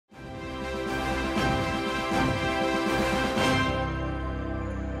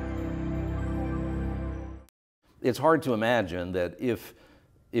it's hard to imagine that if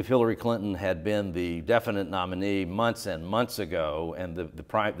Hillary Clinton had been the definite nominee months and months ago, and the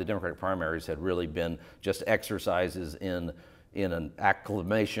Democratic primaries had really been just exercises in an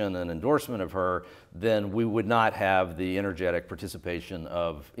acclamation and endorsement of her, then we would not have the energetic participation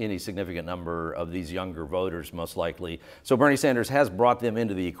of any significant number of these younger voters, most likely. So Bernie Sanders has brought them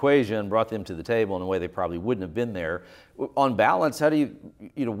into the equation, brought them to the table in a way they probably wouldn't have been there. On balance, how do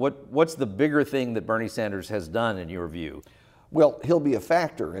what's the bigger thing that Bernie Sanders has done in your view? Well, he'll be a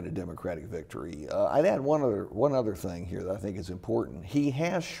factor in a Democratic victory. I'd add one other thing here that I think is important. He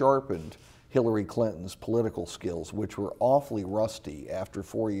has sharpened Hillary Clinton's political skills, which were awfully rusty after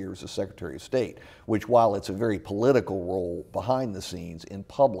 4 years as Secretary of State, which, while it's a very political role behind the scenes, in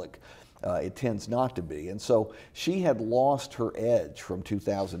public, it tends not to be. And so she had lost her edge from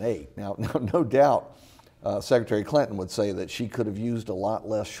 2008. Now no doubt, Secretary Clinton would say that she could have used a lot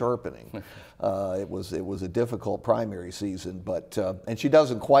less sharpening. It was a difficult primary season, but and she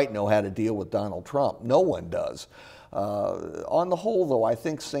doesn't quite know how to deal with Donald Trump. No one does. On the whole, though, I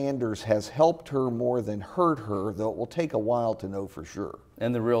think Sanders has helped her more than hurt her, though it will take a while to know for sure.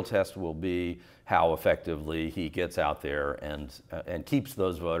 And the real test will be how effectively he gets out there and keeps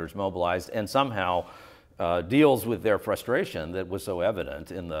those voters mobilized, and somehow deals with their frustration that was so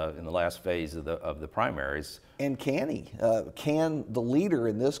evident in the last phase of the primaries. And can he? Can the leader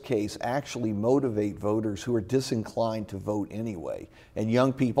in this case actually motivate voters who are disinclined to vote anyway? And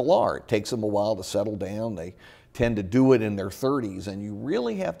young people are. It takes them a while to settle down. They tend to do it in their 30s, and you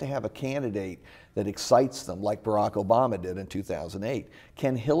really have to have a candidate that excites them, like Barack Obama did in 2008.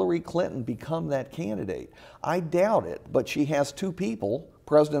 Can Hillary Clinton become that candidate? I doubt it, but she has two people,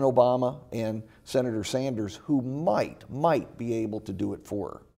 President Obama and Senator Sanders, who might be able to do it for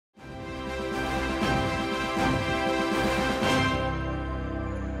her.